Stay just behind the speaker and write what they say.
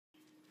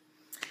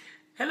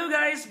Hello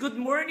guys! Good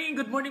morning!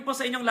 Good morning po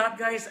sa inyong lahat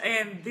guys.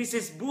 And this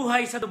is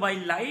Buhay sa Dubai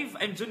Live.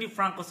 I'm Juni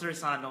Franco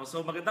Sersano.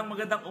 So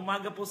magandang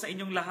umaga po sa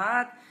inyong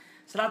lahat.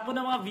 Sa lahat po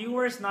ng mga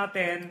viewers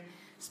natin,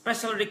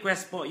 special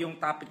request po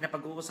yung topic na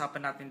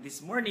pag-uusapan natin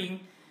this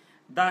morning.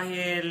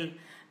 Dahil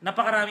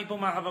napakarami po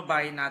mga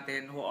kababayan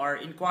natin who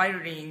are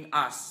inquiring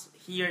us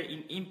here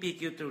in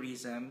MPQ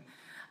Tourism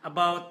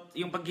about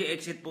yung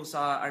pag-i-exit po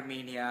sa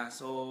Armenia.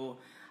 So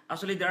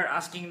actually they are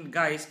asking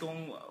guys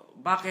kung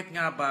bakit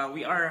nga ba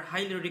we are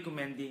highly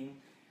recommending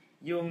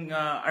yung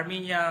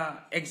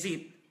Armenia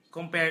exit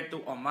compared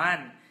to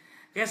Oman.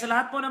 Kaya sa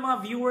lahat po ng mga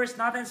viewers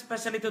natin,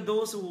 especially to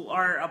those who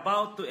are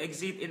about to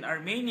exit in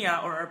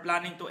Armenia or are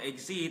planning to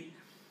exit,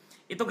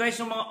 ito guys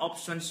yung mga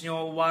options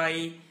nyo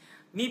why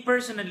me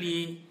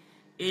personally,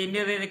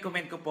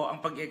 nire-recommend ko po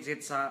ang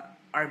pag-exit sa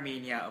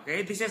Armenia.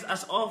 Okay? This is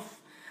as of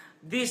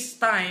this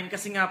time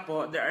kasi nga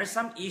po, there are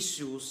some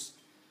issues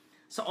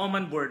sa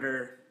Oman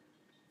border.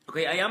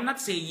 Okay, I am not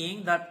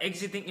saying that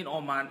exiting in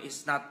Oman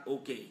is not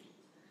okay.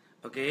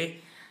 Okay?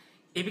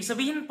 Ibig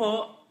sabihin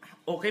po,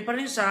 okay pa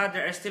rin siya.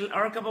 There are still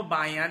our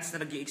kababayans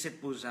na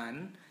nag-i-exit po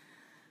dyan.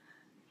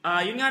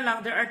 Yun nga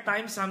lang, there are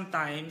times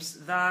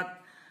sometimes that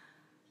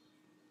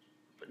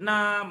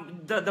na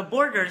the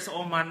border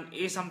sa Oman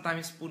is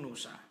sometimes puno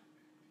siya.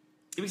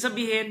 Ibig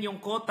sabihin,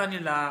 yung quota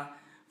nila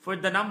for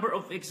the number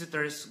of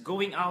exiters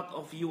going out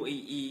of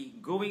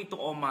UAE, going to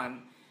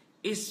Oman,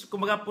 is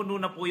kumaga puno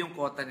na po yung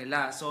quota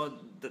nila. So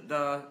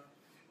the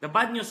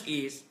bad news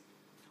is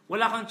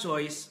wala kang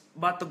choice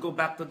but to go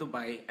back to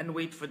Dubai and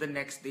wait for the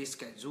next day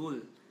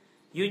schedule.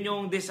 Yun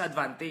yung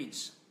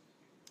disadvantage.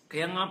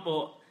 Kaya nga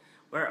po,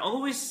 we're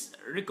always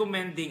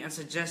recommending and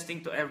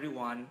suggesting to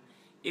everyone,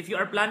 if you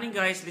are planning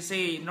guys, let's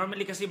say,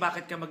 normally kasi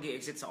bakit ka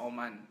mag-i-exit sa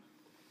Oman?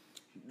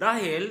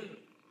 Dahil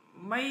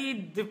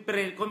may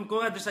kung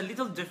there's a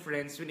little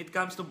difference when it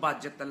comes to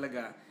budget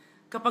talaga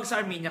kapag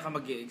sa Armenia ka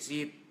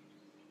mag-i-exit.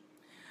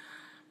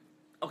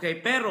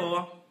 Okay,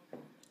 pero,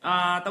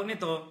 tawag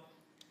nito,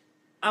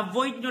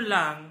 avoid nyo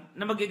lang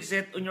na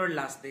mag-exit on your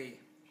last day.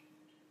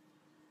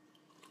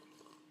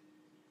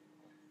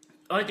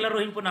 Okay,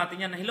 klaruhin po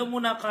natin yan. Hello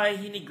muna kay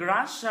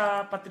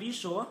Hinigracia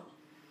Patricio.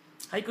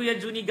 Hi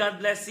Kuya Juni, God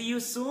bless. See you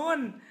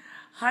soon.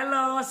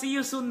 Hello, see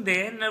you soon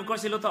din. And of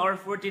course, hello to our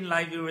 14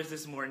 live viewers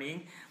this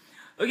morning.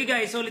 Okay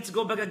guys, so let's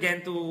go back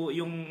again to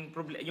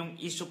yung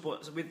issue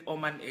po with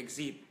Oman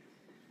exit.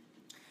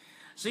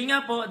 So yun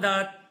nga po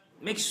that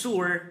make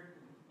sure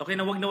okay,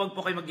 na wag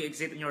po kayo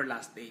mag-exit on your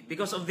last day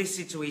because of this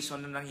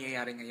situation na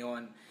nangyayari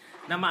ngayon.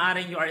 Na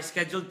maaring you are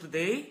scheduled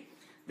today,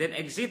 then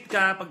exit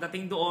ka,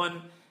 pagdating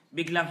doon,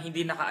 biglang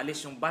hindi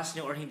nakaalis yung bus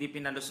nyo or hindi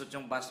pinalusot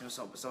yung bus nyo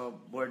sa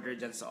border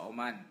dyan sa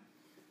Oman.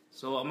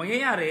 So, ang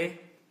mangyayari,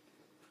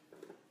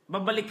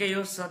 babalik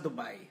kayo sa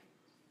Dubai.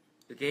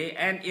 Okay?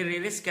 And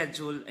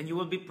i-reschedule and you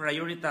will be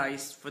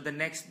prioritized for the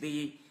next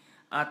day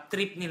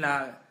trip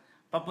nila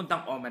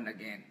papuntang Oman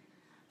again.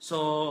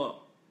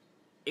 So,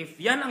 if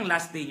yan ang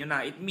last day nyo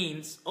na, it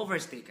means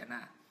overstay ka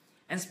na.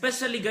 And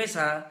especially guys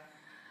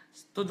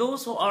to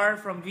those who are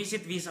from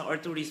visit visa or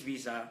tourist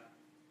visa,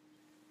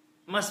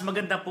 mas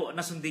maganda po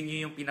na sundin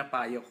nyo yung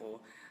pinapayo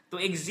ko to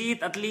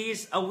exit at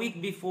least a week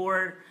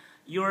before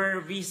your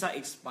visa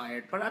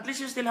expired. Para at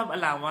least you still have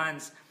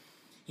allowance.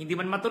 Hindi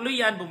man matuloy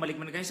yan, bumalik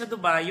man kayo sa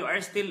Dubai, you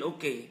are still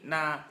okay.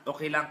 Na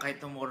okay lang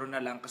kahit tomorrow na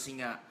lang kasi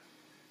nga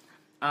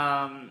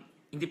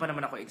hindi pa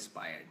naman ako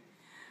expired.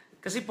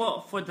 Kasi po,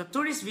 for the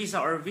tourist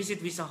visa or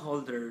visit visa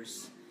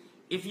holders,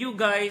 if you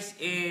guys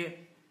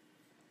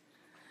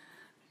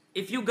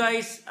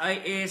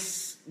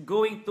is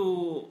going to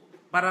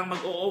parang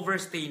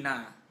mag-overstay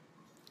na,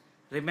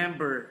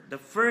 remember, the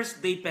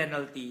first day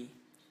penalty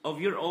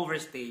of your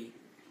overstay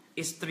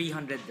is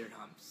 300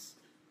 dirhams.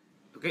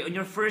 Okay, on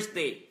your first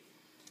day.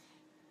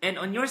 And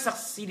on your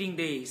succeeding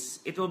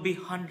days, it will be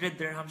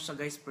 100 dirhams siya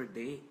guys per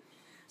day.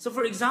 So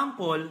for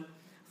example,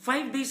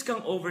 5 days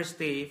kang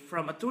overstay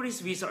from a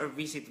tourist visa or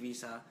visit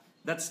visa,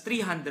 that's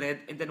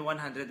 300 and then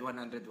 100,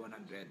 100,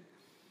 100.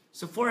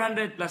 So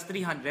 400 plus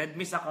 300,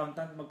 Miss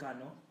Accountant,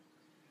 magkano?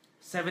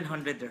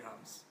 700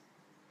 dirhams.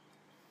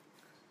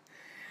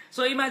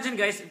 So imagine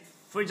guys,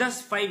 for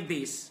just 5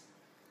 days,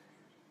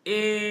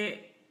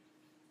 700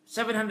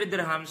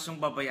 dirhams yung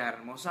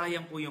babayaran mo.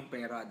 Sayang po yung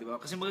pera, di ba?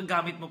 Kasi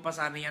magagamit mo pa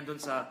sana yan doon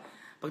sa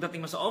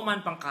pagdating mo sa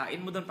Oman, pangkain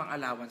mo doon,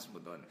 pang-allowance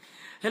mo doon.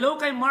 Hello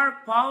kay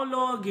Mark,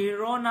 Paulo,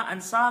 Girona,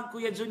 Ansag,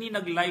 Kuya Juni,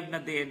 nag-live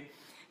na din.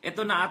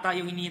 Ito na ata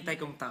yung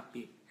hinihintay kong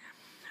topic.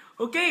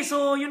 Okay,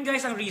 so yun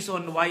guys ang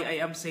reason why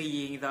I am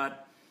saying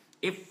that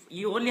if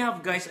you only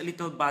have guys a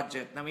little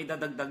budget na may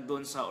dadagdag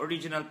doon sa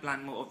original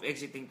plan mo of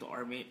exiting to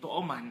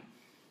Oman,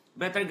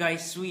 better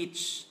guys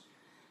switch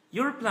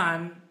your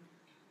plan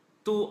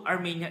to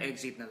Armenia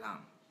exit na lang.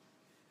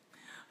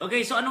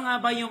 Okay, so ano nga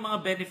ba yung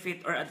mga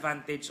benefit or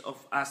advantage of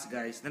us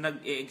guys na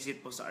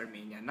nag-e-exit po sa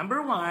Armenia?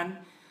 Number one,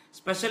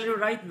 especially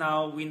right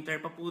now, winter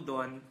pa po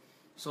doon.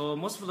 So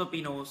most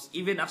Filipinos,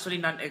 even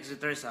actually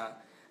non-exiters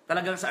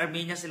talagang sa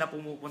Armenia sila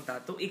pumupunta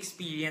to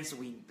experience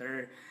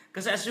winter.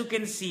 Kasi as you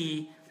can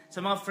see,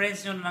 sa mga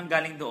friends nyo na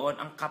nanggaling doon,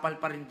 ang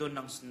kapal pa rin doon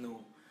ng snow.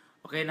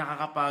 Okay,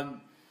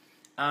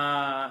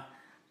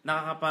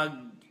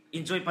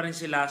 nakakapag-enjoy pa rin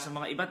sila sa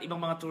mga iba't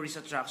ibang mga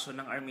tourist attraction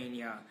ng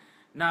Armenia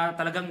na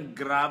talagang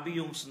grabe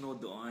yung snow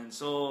doon.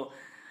 So,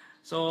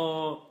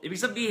 ibig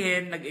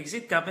sabihin,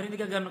 nag-exit ka, pero hindi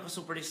ka gano'n ka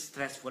super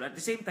stressful. At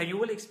the same time, you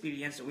will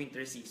experience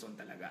winter season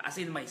talaga. As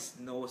in, my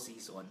snow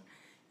season.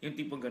 Yung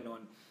tipong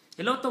gano'n.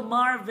 Hello to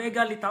Mar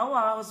Vega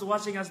Litawa, who's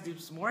watching us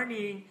this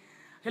morning.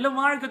 Hello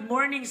Mar, good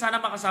morning. Sana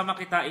makasama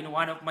kita in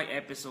one of my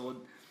episode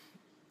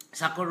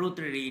sa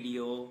Kuruti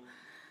Radio.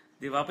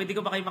 Diba? Pwede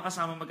ko ba kayo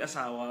makasama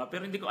mag-asawa?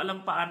 Pero hindi ko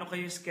alam paano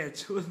kayo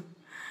schedule.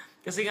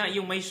 Kasi nga,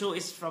 yung my show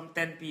is from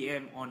 10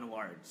 p.m.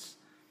 onwards.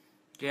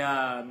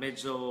 Kaya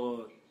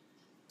medyo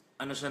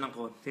ano siya ng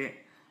konti,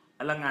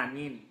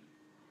 alanganin.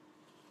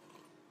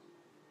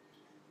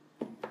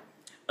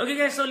 Okay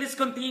guys, so let's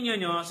continue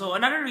nyo. So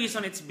another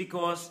reason, it's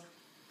because,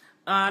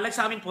 like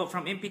sa amin po,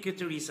 from MPQ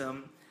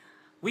Tourism,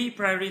 we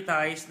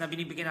prioritize na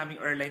binibigyan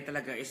namin airline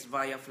talaga is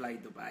via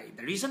Fly Dubai.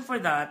 The reason for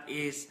that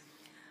is,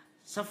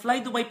 sa Fly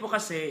Dubai po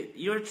kasi,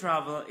 your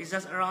travel is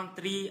just around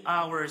 3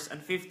 hours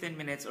and 15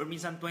 minutes or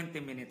minsan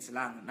 20 minutes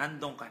lang.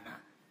 Nandun ka na.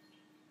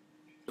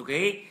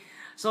 Okay?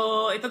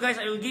 So, ito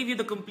guys, I will give you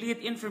the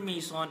complete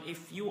information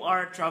if you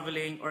are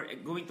traveling or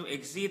going to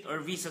exit or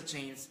visa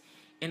change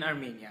in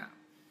Armenia.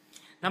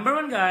 Number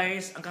 1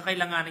 guys, ang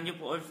kakailanganin nyo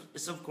po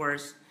is of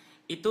course,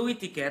 a two-way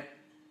ticket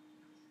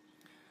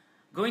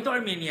going to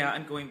Armenia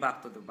and going back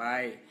to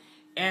Dubai.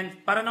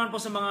 And para naman po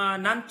sa mga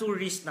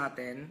non-tourist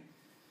natin,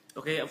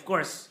 okay, of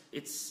course,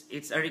 it's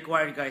a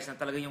required guys na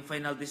talaga yung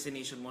final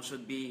destination mo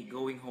should be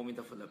going home in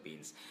the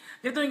Philippines.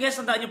 Dito guys,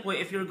 tandaan nyo po,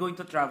 if you're going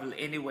to travel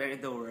anywhere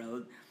in the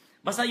world,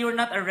 basta you're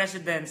not a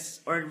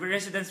residence or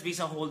residence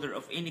visa holder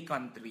of any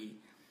country,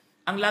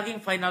 ang laging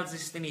final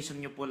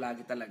destination nyo po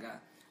lagi talaga,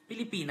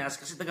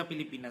 Pilipinas, kasi taga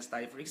Pilipinas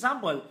tayo. For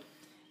example,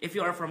 if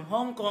you are from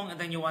Hong Kong and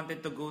then you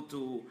wanted to go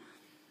to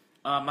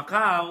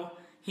Macau,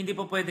 hindi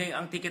po pwede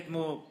ang ticket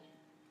mo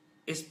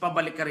is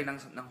pabalik ka rin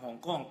ng Hong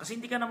Kong. Kasi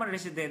hindi ka naman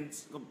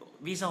residence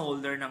visa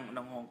holder ng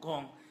Hong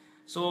Kong.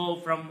 So,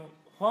 from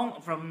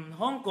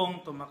Hong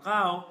Kong to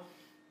Macau,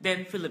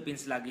 then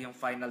Philippines lagi yung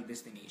final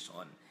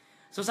destination.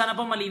 So sana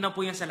po malinaw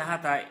po yan sa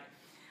lahat ha.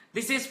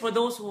 This is for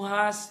those who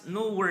has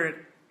no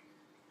work.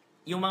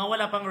 Yung mga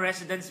wala pang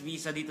residence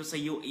visa dito sa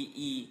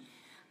UAE,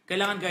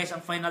 kailangan guys,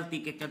 ang final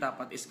ticket nyo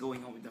dapat is going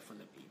home with the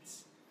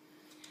Philippines.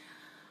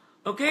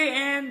 Okay,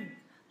 and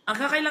ang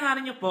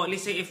kakailanganin nyo po,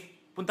 let's say if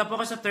punta po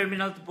kayo sa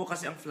Terminal 2 po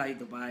kasi ang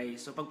Fly Dubai.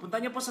 So pagpunta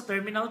nyo po sa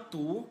Terminal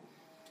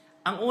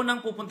 2, ang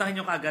unang pupuntahan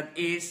nyo kagad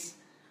is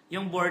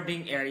yung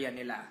boarding area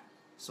nila.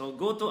 So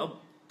go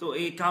to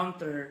a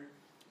counter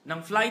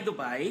ng Fly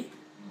Dubai.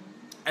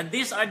 And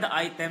these are the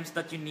items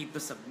that you need to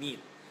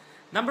submit.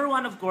 Number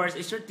 1, of course,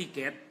 is your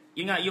ticket.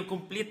 Yung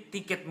complete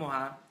ticket mo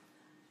ha.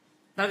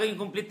 Talaga yung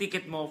complete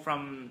ticket mo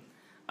from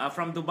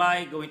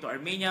Dubai, going to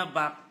Armenia,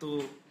 back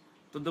to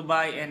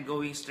Dubai, and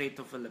going straight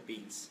to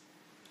Philippines.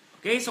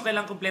 Okay, so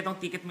kailangan kompletong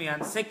ticket mo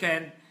yan.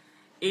 Second,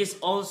 is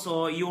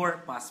also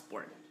your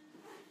passport.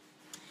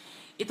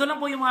 Ito lang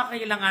po yung mga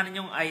kailanganin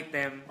yung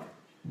item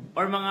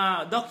or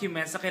mga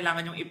documents na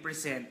kailangan yung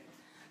i-present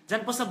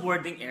dyan po sa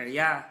boarding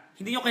area.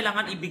 Hindi nyo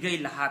kailangan ibigay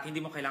lahat.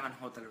 Hindi mo kailangan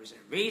hotel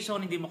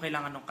reservation. Hindi mo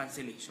kailangan ng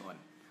cancellation.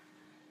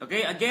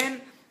 Okay?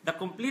 Again, the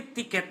complete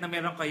ticket na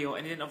meron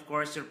kayo, and then of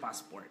course, your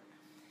passport.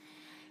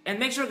 And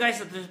make sure guys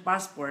that your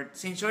passport,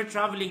 since you're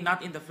traveling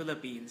not in the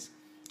Philippines,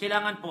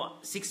 kailangan po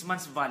 6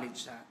 months valid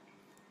siya.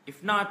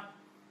 If not,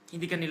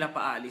 hindi ka nila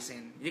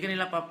paalisin. Hindi ka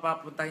nila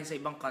papuntahin sa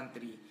ibang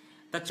country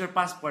that your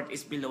passport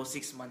is below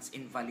 6 months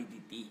in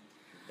validity.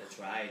 That's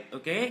right.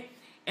 Okay?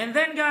 And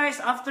then guys,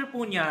 after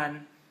po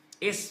nyan,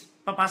 is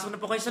papasok na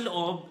po kayo sa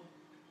loob,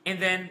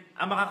 and then,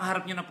 ang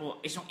makakaharap nyo na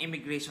po is yung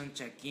immigration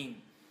checking.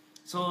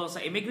 So,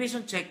 sa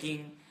immigration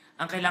checking,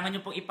 ang kailangan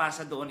nyo pong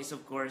ipasa doon is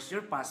of course,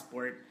 your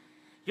passport,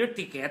 your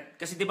ticket,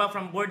 kasi di ba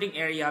from boarding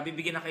area,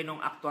 bibigyan na kayo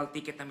ng actual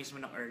ticket na mismo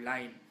ng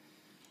airline.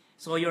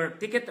 So, your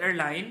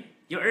airline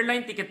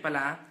ticket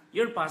pala,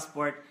 your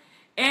passport,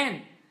 and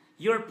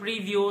your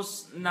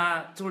previous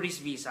na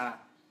tourist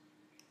visa.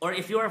 Or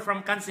if you are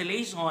from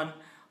cancellation,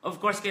 of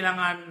course,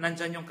 kailangan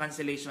nandyan yung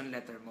cancellation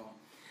letter mo.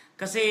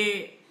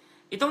 Kasi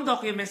itong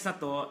documents na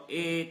to,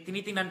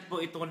 tinitingnan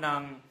po ito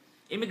ng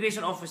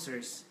immigration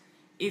officers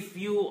if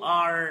you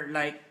are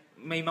like,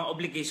 may mga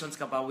obligations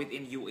ka pa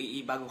within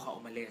UAE bago ka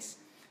umalis.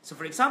 So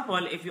for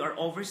example, if you are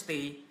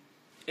overstay,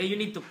 you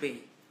need to pay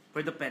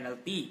for the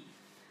penalty.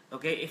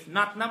 Okay? If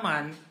not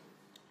naman,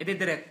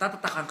 direct,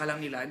 tatatakan ka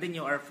lang nila and then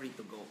you are free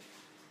to go.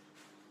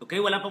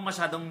 Okay? Wala pong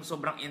masyadong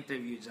sobrang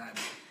interview dyan.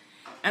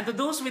 And to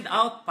those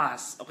without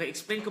pass, okay,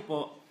 explain ko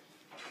po,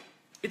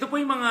 ito po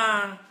yung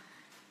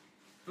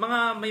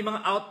may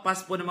mga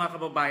outpass po ng mga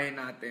kababayan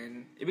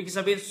natin. Ibig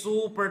sabihin,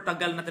 super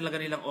tagal na talaga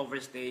nilang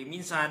overstay.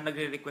 Minsan,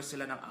 nagre-request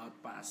sila ng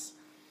outpass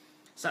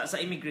sa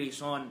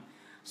immigration.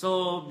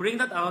 So, bring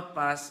that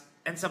outpass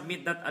and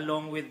submit that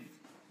along with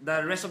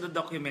the rest of the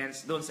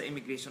documents doon sa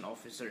immigration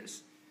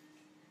officers.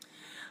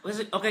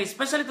 Okay,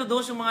 especially to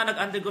those yung mga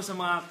nag-undergo sa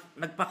mga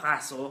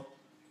nagpakaso.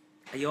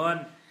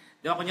 Ayun.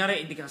 Di ba, kunyari,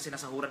 hindi ka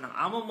sinasahuran ng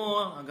amo mo,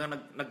 hanggang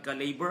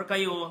nagka-labor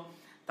kayo,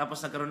 tapos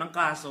nagkaroon ng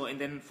kaso, and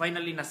then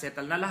finally,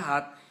 nasettle na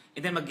lahat,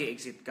 and then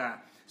mag-exit ka.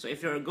 So,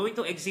 if you're going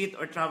to exit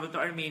or travel to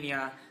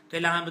Armenia,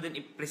 kailangan mo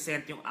din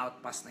i-present yung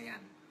outpass na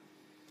yan.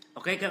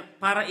 Okay?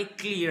 Para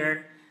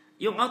i-clear,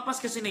 yung outpass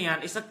kasi na yan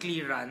is a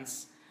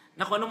clearance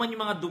na kung ano man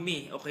yung mga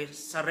dumi, okay,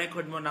 sa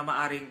record mo na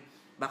maaring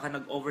baka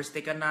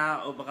nag-overstay ka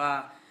na, o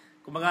baka,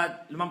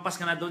 kumbaga, lumampas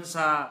ka na doon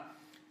sa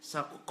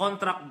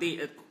contract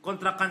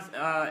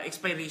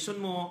expiration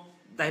mo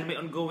dahil may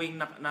ongoing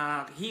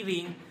na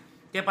hearing,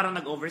 kaya parang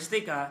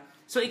nag-overstay ka,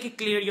 so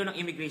i-clear yun ng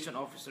immigration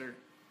officer.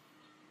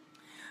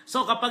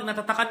 So, kapag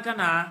natatakan ka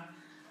na,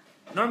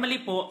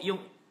 normally po,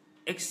 yung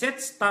exit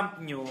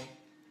stamp nyo,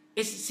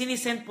 is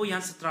sinisend po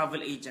yan sa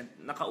travel agent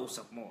na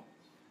kausap mo.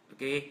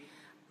 Okay?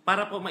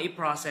 Para po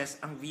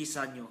ma-process ang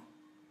visa nyo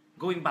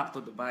going back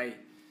to Dubai.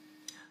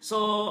 So,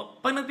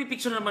 pag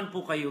nagpipicture naman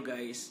po kayo,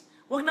 guys,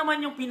 wag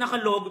naman yung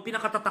pinaka-logo,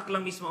 pinakatatak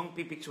lang mismo ang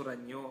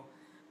pipicturean nyo.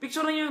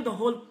 Picturean nyo yung the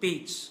whole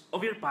page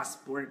of your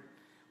passport.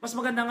 Mas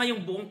maganda nga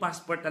yung buong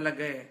passport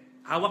talaga eh.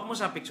 Hawak mo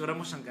siya, picturean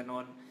mo siyang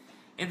ganon.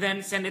 And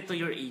then, send it to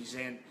your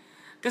agent.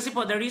 Kasi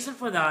po, the reason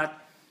for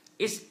that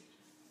is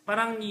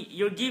parang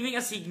you're giving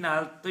a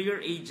signal to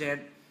your agent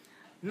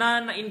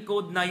na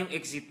na-encode na yung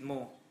exit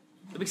mo.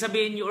 Ibig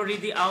sabihin, you're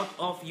already out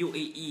of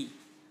UAE.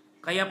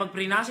 Kaya pag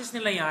pre-process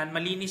nila yan,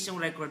 malinis yung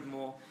record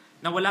mo,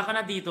 na wala ka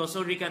na dito,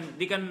 so they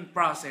can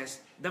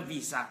process the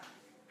visa.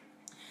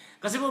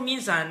 Kasi po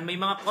minsan, may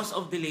mga cause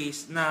of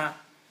delays na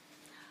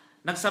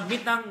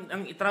nag-submit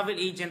ang travel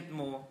agent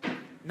mo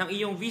ng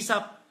iyong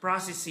visa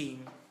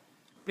processing,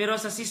 pero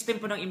sa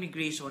system po ng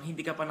immigration,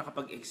 hindi ka pa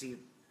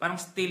nakapag-exit. Parang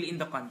still in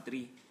the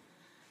country.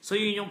 So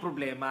yun yung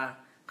problema.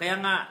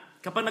 Kaya nga,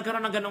 kapag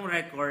nagkaroon ng ganong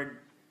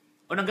record,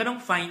 o ng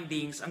ganong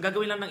findings, ang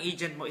gagawin lang ng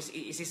agent mo is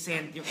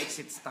isi-send yung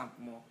exit stamp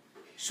mo.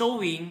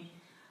 Showing,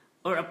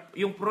 or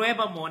yung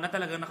pruweba mo na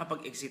talagang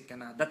nakapag-exit ka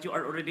na, that you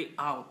are already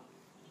out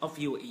of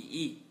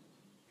UAE.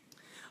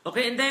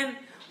 Okay, and then,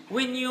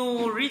 when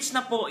you reach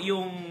na po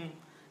yung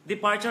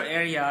departure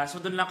area, so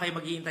doon lang kayo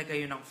maghihintay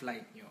kayo ng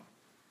flight nyo.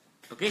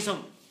 Okay, so,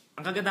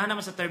 ang kagandahan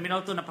naman sa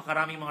Terminal 2,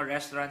 napakaraming mga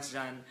restaurants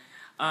dyan.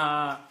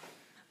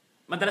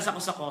 Madalas ako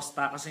sa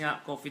Costa, kasi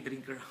nga coffee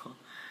drinker ako.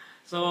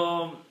 So,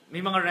 may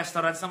mga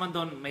restaurants naman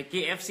doon, may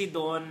KFC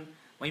doon,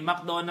 may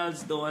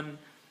McDonald's doon.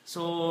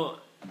 So,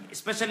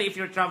 especially if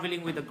you're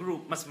traveling with a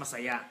group, mas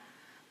masaya.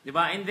 'Di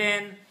ba? And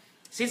then,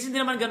 since hindi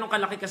naman ganun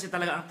kalaki kasi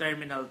talaga ang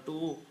Terminal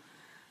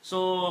 2. So,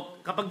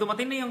 kapag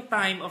dumating na yung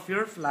time of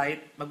your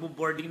flight,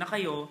 magbo-boarding na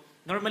kayo,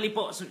 normally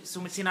po,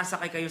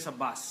 sinasakay kayo sa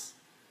bus.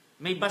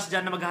 May bus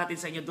dyan na maghahatid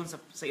sa inyo doon sa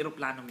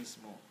aeroplano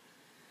mismo.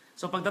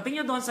 So,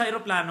 pagdating nyo doon sa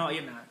aeroplano,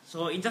 ayun na.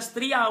 So, in just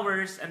 3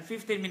 hours and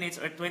 15 minutes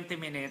or 20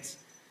 minutes,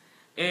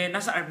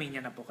 nasa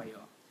Armenia na po kayo.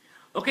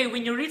 Okay,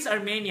 when you reach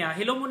Armenia,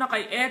 hello muna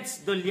kay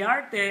Eds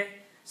Doliarte.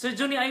 So,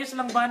 Johnny, ayos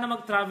lang ba na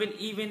mag-travel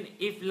even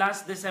if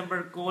last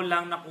December ko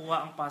lang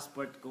nakuha ang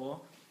passport ko?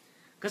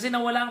 Kasi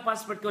nawala ang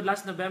passport ko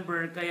last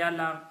November, kaya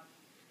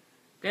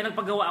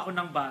nagpagawa ako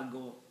ng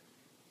bago.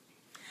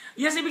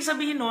 Yes, ibig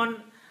sabihin nun,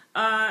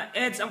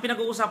 Eds, ang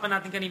pinag-uusapan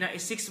natin kanina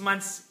is 6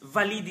 months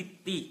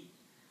validity.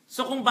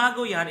 So, kung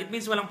bago yan, it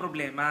means walang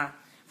problema.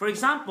 For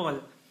example,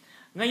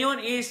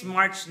 ngayon is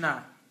March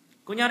na.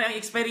 Kunyari, ang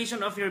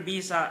expiration of your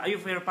visa,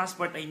 of your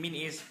passport,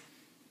 is,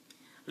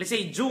 let's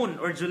say, June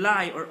or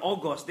July or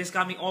August, this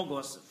coming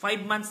August,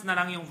 5 months na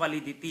lang yung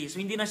validity. So,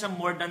 hindi na siya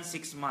more than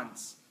 6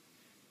 months.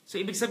 So,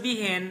 ibig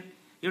sabihin,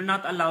 you're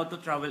not allowed to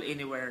travel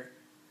anywhere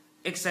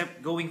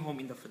except going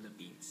home in the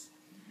Philippines.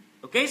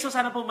 Okay? So,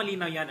 sana po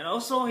malinaw yan. And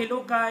also,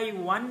 hello kay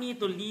Wani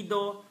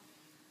Toledo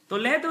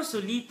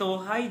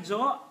Solito. Hi,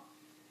 Jo.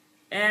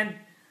 And,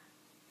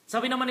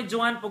 sabi naman ni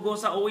Joan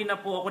Pugosa, uwi na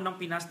po ako ng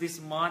Pinas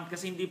this month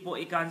kasi hindi po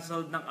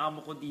i-cancelled ng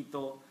amo ko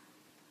dito.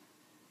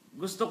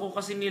 Gusto ko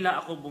kasi nila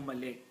ako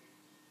bumalik.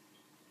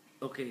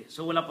 Okay,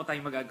 so wala po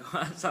tayong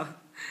magagawa.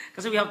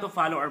 Kasi we have to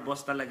follow our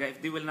boss talaga.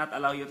 If they will not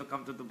allow you to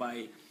come to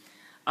Dubai,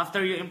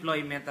 after your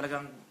employment,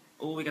 talagang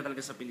uuwi ka talaga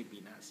sa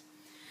Pilipinas.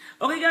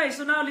 Okay guys,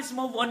 so now let's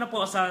move on na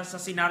po sa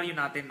scenario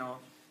natin. No?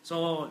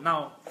 So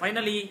now,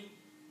 finally,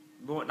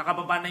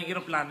 nakababa na yung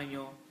aeroplano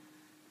nyo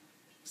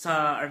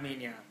sa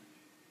Armenia.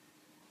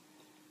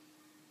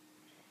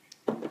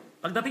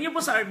 Pagdating nyo po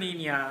sa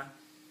Armenia,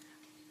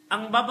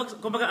 ang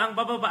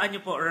bababaan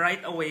nyo po right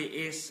away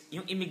is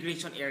yung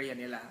immigration area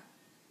nila.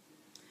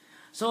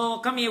 So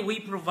kami,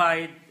 we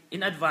provide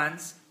in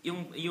advance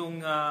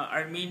yung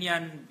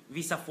Armenian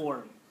visa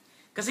form.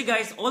 Kasi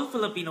guys, all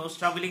Filipinos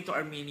traveling to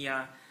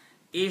Armenia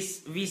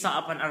is visa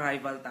upon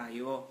arrival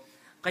tayo.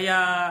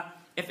 Kaya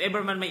if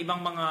ever man may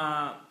ibang mga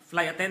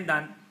flight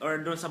attendant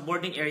or doon sa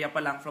boarding area pa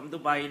lang from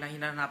Dubai na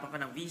hinahanapan ka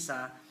ng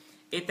visa,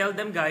 tell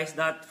them guys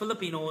that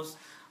Filipinos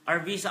are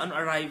visa on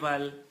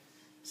arrival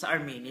sa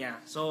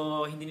Armenia.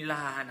 So, hindi nila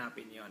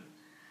hahanapin yon.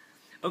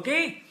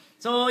 Okay?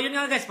 So, yun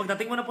nga guys,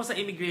 pagdating mo na po sa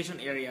immigration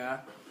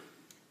area,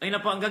 ayun na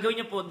po, ang gagawin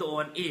nyo po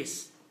doon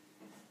is,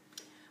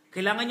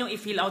 kailangan nyo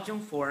i-fill out yung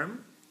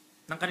form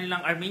ng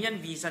kanilang Armenian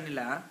visa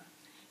nila,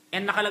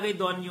 And nakalagay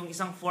doon yung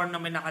isang form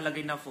na may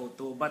nakalagay na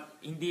photo, but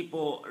hindi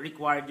po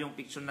required yung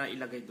picture na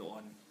ilagay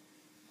doon.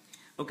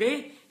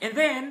 Okay? And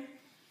then,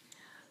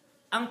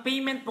 ang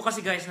payment po kasi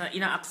guys na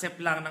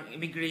ina-accept lang ng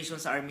immigration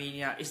sa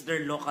Armenia is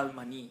their local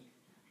money.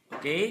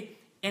 Okay?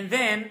 And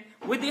then,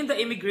 within the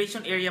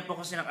immigration area po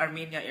kasi ng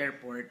Armenia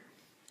Airport,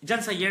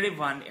 dyan sa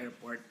Yerevan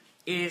Airport,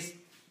 is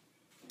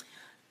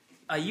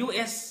a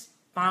US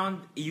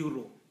pound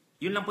euro.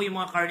 Yun lang po yung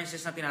mga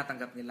currencies na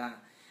tinatanggap nila.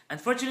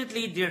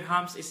 Unfortunately,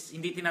 dirhams is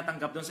hindi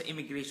tinatanggap doon sa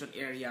immigration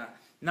area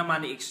na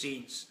money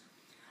exchange.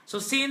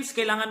 So since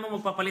kailangan mo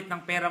magpapalit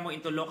ng pera mo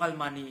into local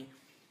money,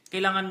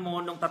 kailangan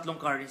mo ng tatlong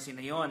currency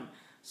na yon.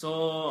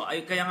 So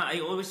kaya nga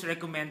I always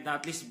recommend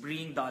na at least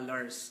bring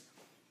dollars.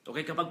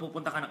 Okay, kapag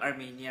pupunta ka ng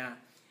Armenia.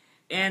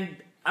 And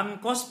ang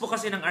cost po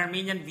kasi ng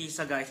Armenian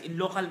visa guys in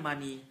local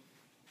money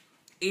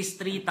is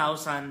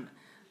 3,000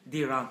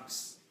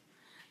 dirhams.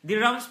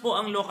 Dirhams po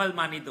ang local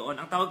money doon.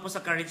 Ang tawag po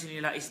sa currency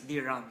nila is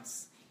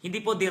dirhams. Hindi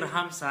po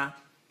dirhams ha,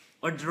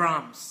 or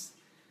drums.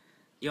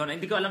 Yun,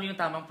 hindi ko alam yung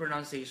tamang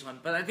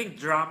pronunciation. But I think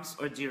drums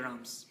or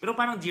dirhams. Pero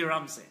parang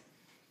dirhams eh.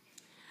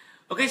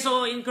 Okay,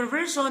 so in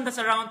conversion,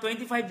 that's around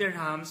 25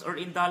 dirhams or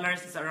in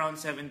dollars, it's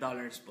around $7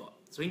 po.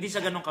 So hindi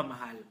siya ganun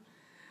kamahal.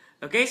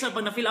 Okay, so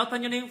pag na-fill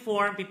outan nyo na yung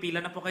form,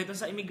 pipila na po kayo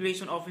sa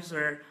immigration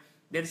officer,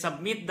 then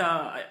submit the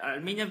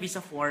Armenian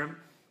visa form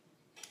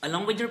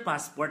along with your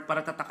passport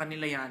para tatakan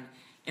nila yan,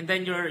 and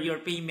then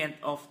your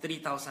payment of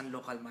 3,000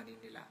 local money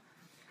nila.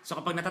 So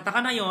kapag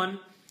natataka na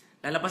yon,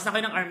 lalabas na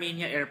kayo ng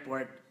Armenia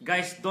Airport.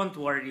 Guys, don't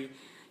worry.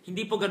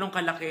 Hindi po ganun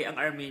kalaki ang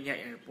Armenia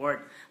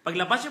Airport.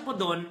 Paglabas nyo po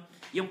doon,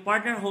 yung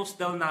partner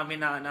hostel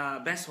namin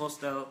na best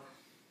hostel,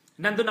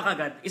 nandun na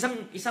kagad.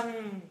 Isang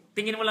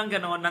tingin mo lang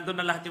gano'n,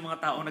 nandun na lahat yung mga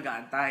taong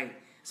nag-aantay.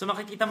 So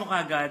makikita mo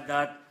kagad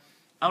that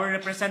our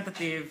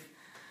representative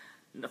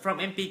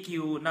from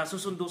MPQ na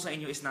susundo sa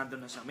inyo is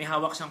nandun na siya. May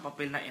hawak siyang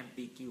papel na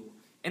MPQ.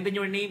 And then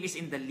your name is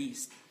in the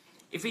list.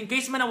 If in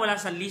case man nawala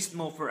sa list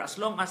mo for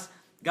as long as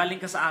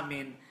galing ka sa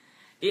amin,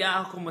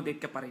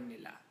 i-accommodate ka pa rin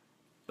nila.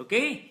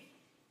 Okay?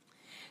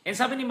 And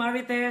sabi ni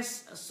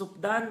Marites,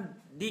 Supdan,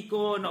 di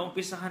ko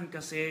naumpisahan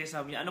kasi,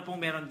 sabi niya, ano pong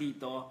meron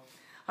dito?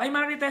 Hi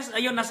Marites,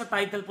 ayun, nasa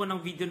title po ng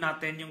video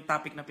natin, yung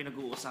topic na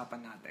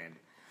pinag-uusapan natin.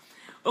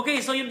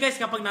 Okay, so yun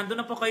guys, kapag nandun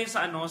na po kayo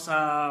sa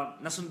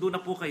nasundo na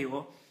po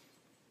kayo,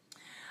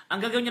 ang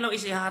gagawin nyo lang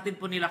is ihahatid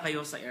po nila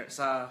kayo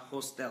sa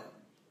hostel.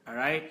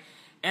 Alright?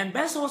 And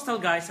Best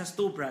Hostel guys has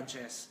two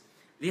branches.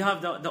 They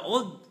have the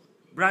old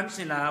branch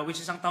nila,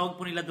 which is ang tawag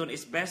po nila doon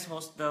is Best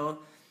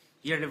Hostel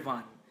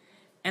Yerevan.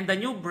 And the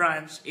new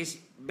branch is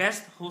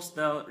Best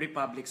Hostel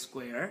Republic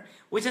Square,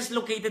 which is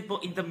located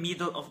po in the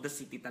middle of the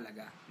city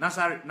talaga.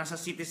 Nasa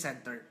city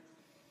center.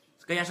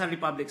 Kaya sa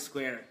Republic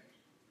Square.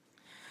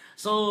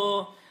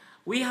 So,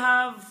 we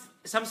have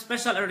some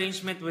special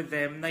arrangement with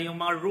them na yung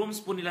mga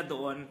rooms po nila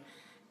doon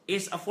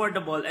is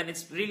affordable and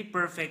it's really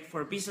perfect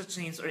for visa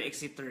chains or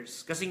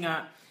exiters. Kasi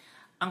nga,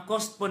 ang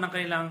cost po ng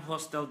kanilang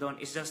hostel doon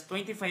is just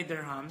 25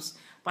 dirhams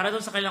para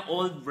doon sa kanilang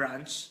old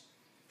branch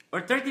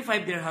or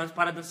 35 dirhams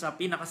para doon sa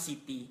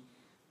pinaka-city.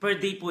 Per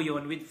day po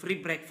yon with free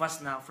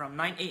breakfast na from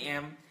 9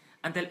 a.m.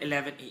 until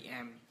 11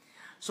 a.m.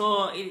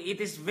 So,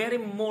 it is very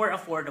more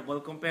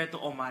affordable compared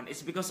to Oman.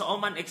 It's because sa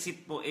Oman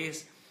exit po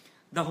is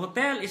the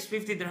hotel is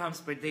 50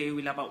 dirhams per day.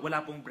 Wala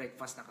pong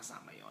breakfast na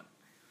kasama yon.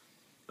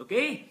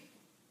 Okay?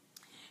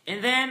 And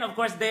then, of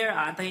course,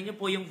 aantayin nyo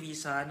po yung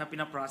visa na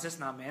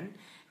pinaprocess namin.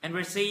 And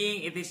we're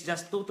saying it is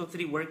just 2 to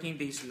 3 working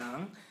days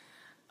lang.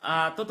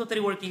 2 to 3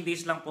 working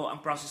days lang po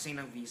ang processing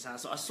ng visa.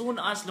 So as soon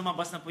as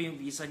lumabas na po yung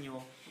visa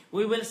nyo,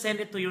 we will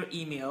send it to your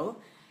email.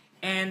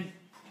 And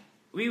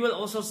we will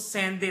also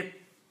send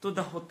it to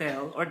the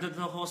hotel or to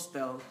the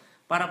hostel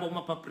para po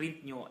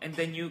mapaprint nyo. And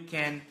then you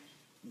can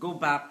go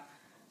back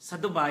sa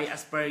Dubai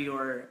as per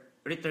your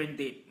return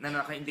date na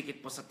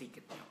naka-indicate po sa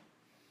ticket nyo.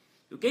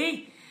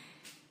 Okay?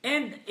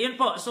 And yun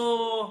po, so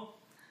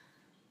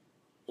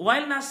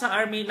while nasa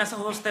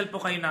hostel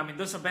po kayo namin,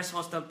 doon sa best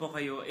hostel po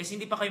kayo, is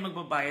hindi pa kayo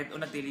magbabayad on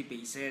a daily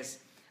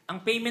basis.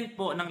 Ang payment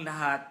po ng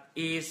lahat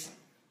is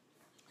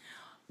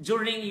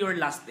during your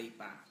last day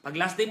pa. Pag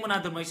last day mo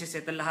na, doon mo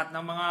isi-settle lahat ng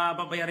mga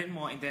babayarin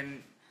mo and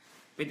then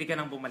pwede ka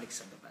nang bumalik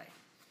sa Dubai.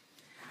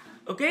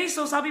 Okay,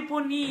 so sabi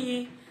po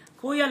ni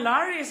Kuya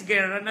Laris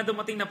Guerra na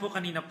dumating na po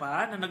kanina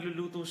pa, na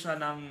nagluluto siya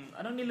ng,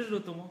 anong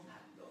niluluto mo?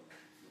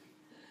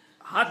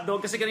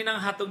 Hotdog, kasi kanina ang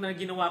hotdog na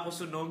ginawa ko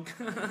sunog.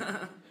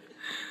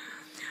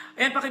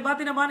 Ayan,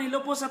 pakibati naman,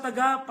 hello po sa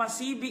taga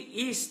Pasibi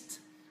East,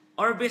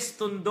 Orbis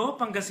Tondo,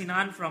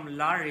 Pangasinan from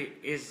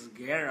Larry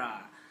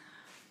Isguera.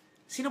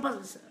 Sino ba?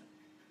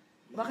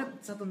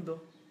 Bakit sa Tondo?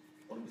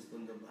 Orbis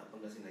Tondo,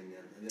 Pangasinan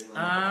yan.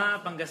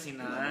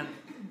 Pangasinan.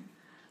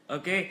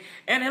 Okay.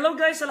 And hello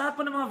guys sa lahat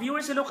po ng mga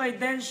viewers. Hello kay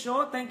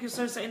Densho. Thank you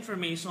sir sa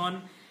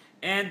information.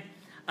 And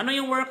ano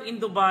yung work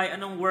in Dubai?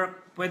 Anong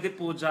work pwede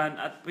po dyan?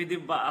 At pwede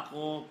ba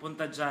ako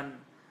punta dyan?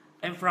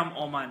 I'm from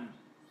Oman.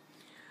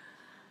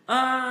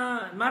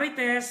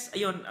 Marites,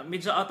 ayun,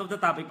 medyo out of the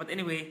topic. But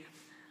anyway,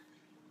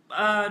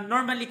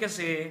 normally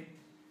kasi,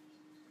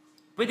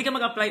 pwede ka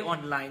mag-apply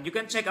online. You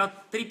can check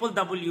out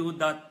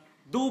www.best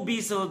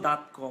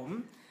dobizzle.com.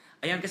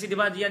 Ayan, kasi di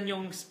ba yan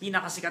yung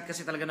pinakasikat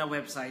kasi talaga na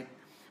website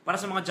para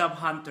sa mga job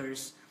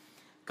hunters.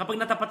 Kapag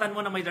natapatan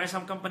mo na there are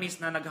some companies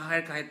na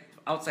nag-hire kahit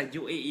outside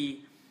UAE,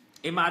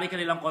 maaari ka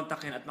nilang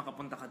kontakin at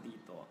makapunta ka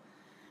dito.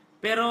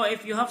 Pero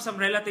if you have some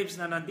relatives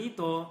na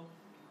nandito,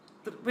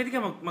 pwede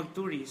ka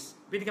mag-tourist,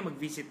 pwede ka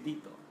mag-visit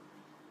dito.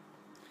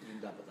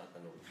 Yung dapat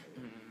tatanong.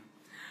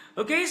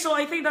 Okay, so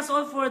I think that's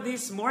all for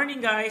this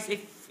morning, guys.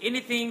 If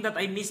anything that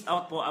I missed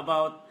out po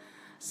about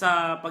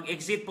sa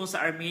pag-exit po sa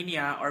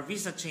Armenia or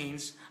visa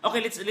change,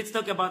 okay, let's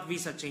talk about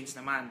visa change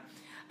naman.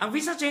 Ang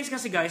visa change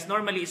kasi, guys,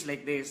 normally is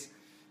like this.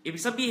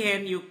 Ibig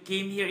sabihin, you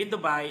came here in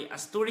Dubai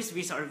as tourist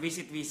visa or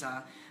visit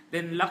visa,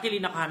 then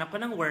luckily nakahanap ka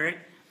ng work,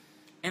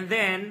 and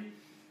then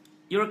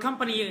your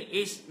company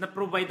is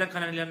na-provide ka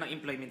na nila ng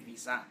employment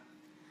visa.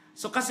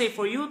 So kasi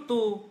for you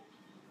to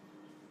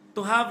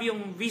have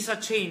yung visa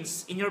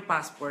change in your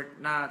passport,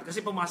 na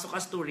kasi pumasok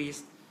as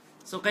tourist,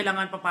 so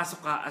kailangan papasok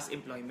ka as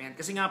employment.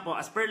 Kasi nga po,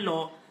 as per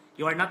law,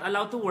 you are not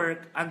allowed to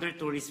work under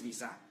tourist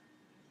visa.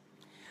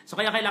 So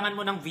kaya kailangan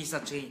mo ng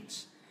visa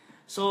change.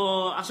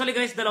 So actually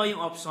guys, dalawa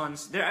yung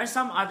options. There are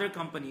some other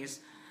companies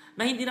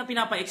na hindi na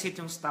pinapa-exit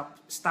yung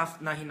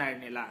staff na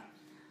hinire nila.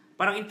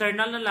 Parang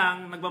internal na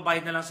lang,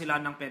 nagbabayad na lang sila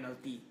ng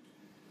penalty.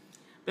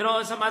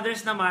 Pero some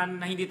others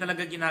naman na hindi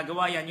talaga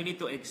ginagawa yan, you need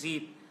to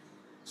exit.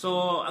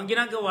 So ang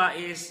ginagawa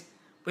is,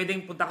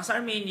 pwedeng punta ka sa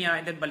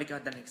Armenia and then balik ka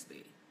the next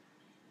day.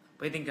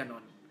 Pwedeng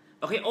ganon.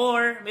 Okay,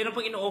 or mayroon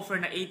pong ino-offer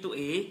na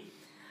A2A.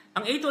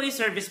 Ang A2A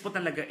service po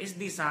talaga is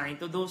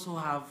designed to those who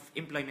have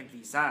employment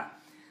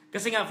visa.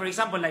 Kasi nga, for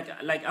example, like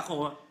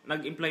ako,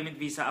 nag-employment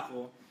visa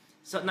ako,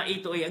 so na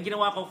A2A, ang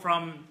ginawa ko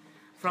from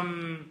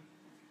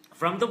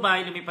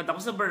Dubai, lumipad ako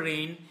sa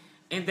Bahrain,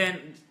 and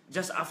then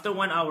just after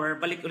 1 hour,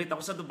 balik ulit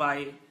ako sa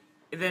Dubai,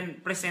 and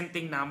then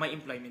presenting na my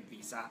employment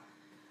visa.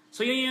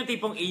 So yun yung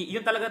tipong,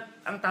 yun talaga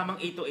ang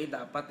tamang A2A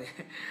dapat eh.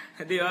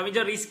 Di ba?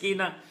 Medyo risky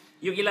na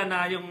yung ilan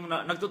na yung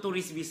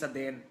nagtutourist visa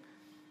din.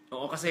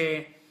 Oo,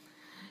 kasi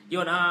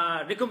yun,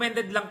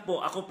 recommended lang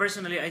po. Ako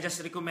personally, I just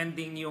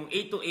recommending yung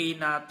A2A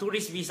na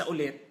tourist visa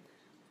ulit.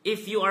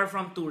 If you are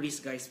from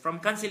tourist, guys.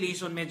 From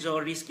cancellation, medyo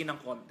risky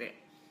ng konti.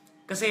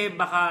 Kasi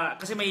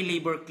may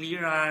labor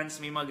clearance,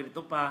 may mga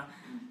ganito pa.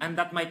 And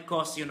that might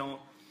cause, a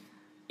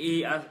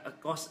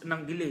cost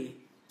ng delay.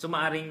 So,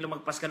 maaring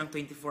lumagpas ka ng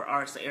 24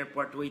 hours sa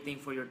airport waiting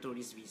for your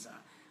tourist visa.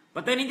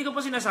 But then, hindi ko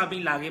po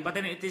sinasabing lagi, but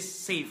then it is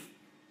safe.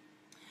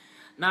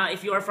 Na if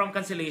you are from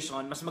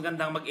cancellation, mas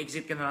magandang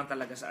mag-exit ka na lang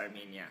talaga sa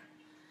Armenia.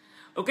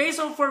 Okay,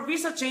 so for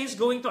visa change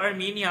going to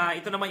Armenia,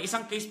 ito naman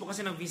isang case po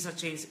kasi ng visa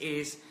change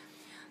is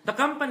the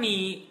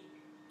company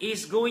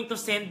is going to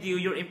send you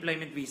your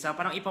employment visa.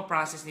 Parang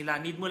ipaprocess nila.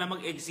 Need mo lang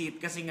mag-exit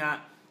kasi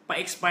nga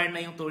pa-expire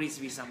na yung tourist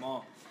visa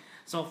mo.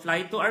 So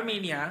fly to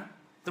Armenia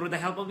through the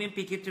help of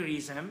MPQ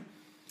TOURISM.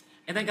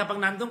 And then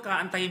kapag nandun ka,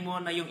 antayin mo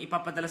na yung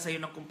ipapadala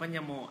sa'yo ng kumpanya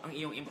mo ang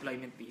iyong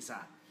employment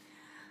visa.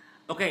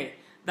 Okay,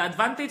 the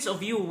advantage of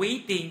you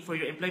waiting for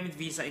your employment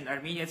visa in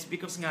Armenia is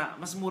because nga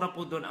mas mura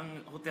po doon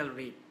ang hotel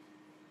rate.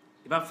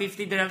 Diba?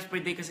 50 dirhams per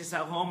day kasi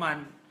sa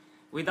Oman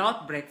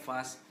without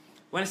breakfast.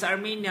 While sa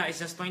Armenia, it's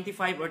just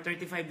 25 or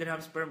 35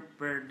 dirhams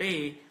per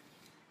day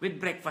with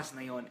breakfast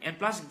na yon. And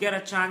plus, get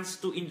a chance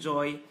to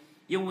enjoy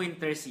yung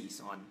winter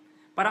season.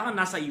 Para kang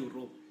nasa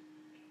Europe.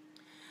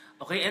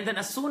 Okay? And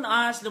then as soon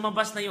as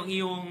lumabas na yung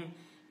iyong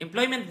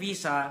employment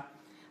visa,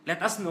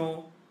 let us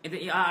know and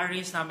then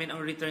i-arrange namin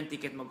ang return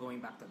ticket mo going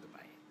back to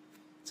Dubai.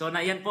 So,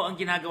 yan po ang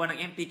ginagawa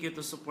ng MPQ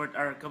to support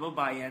our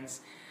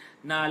kababayans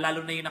na lalo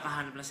na yung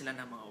nakahanap na sila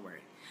ng mga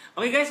work.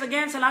 Okay guys,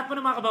 again, sa lahat po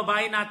ng mga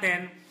kababayan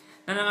natin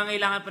na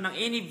nangangailangan po ng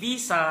any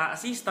visa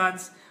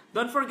assistance,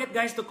 don't forget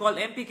guys to call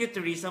MPQ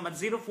TOURISM at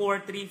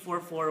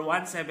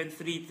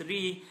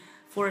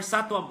 0434417333 for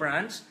Satwa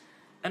branch,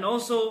 and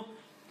also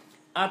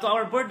to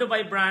our Board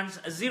Dubai branch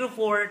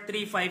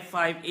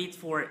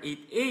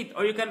 0435584488,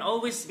 or you can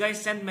always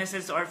guys send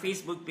message to our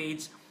Facebook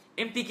page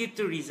MPQ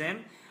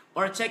TOURISM,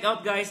 or check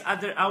out guys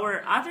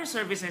our other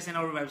services in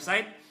our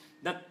website,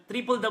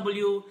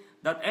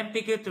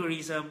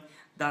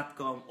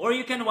 www.mpqtourism.com, or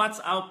you can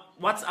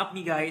WhatsApp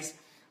me guys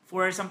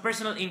for some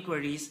personal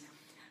inquiries.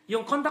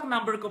 Yung contact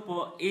number ko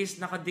po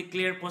is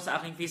naka-declare po sa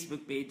aking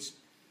Facebook page.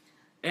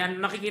 Ayan,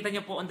 nakikita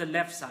niyo po on the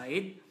left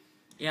side.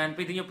 Ayan,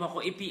 pwede niyo po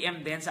ako i-PM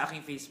din sa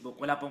aking Facebook.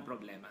 Wala pong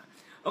problema.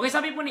 Okay,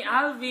 sabi po ni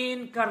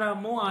Alvin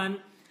Karamuan,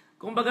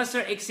 kung baga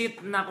sir, exit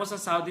na ako sa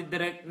Saudi,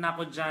 direct na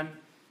ako dyan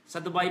sa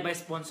Dubai by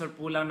sponsor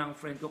po lang ng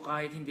friend ko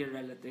kahit hindi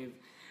relative.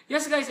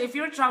 Yes guys, if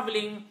you're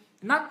traveling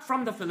not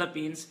from the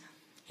Philippines,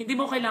 hindi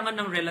mo kailangan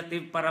ng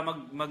relative para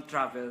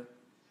mag-travel.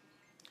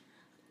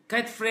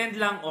 Kahit friend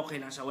lang,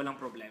 okay lang siya,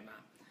 walang problema.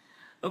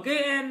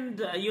 Okay,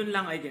 and yun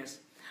lang I guess.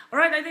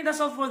 Alright, I think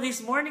that's all for this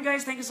morning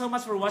guys. Thank you so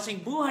much for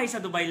watching Buhay sa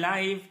Dubai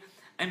Live.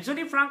 I'm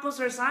Johnny Franco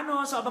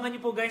Sersano. So abangan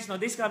niyo po guys,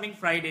 this coming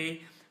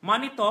Friday,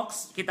 Money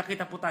Talks.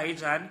 Kita-kita po tayo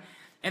dyan.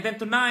 And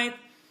then tonight,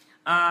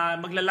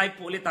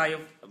 magla-live po ulit tayo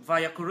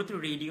via Kurutu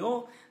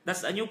Radio.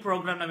 That's a new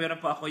program na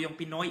meron po ako, yung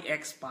Pinoy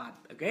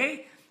Expat.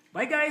 Okay?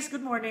 Bye guys,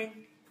 good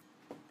morning!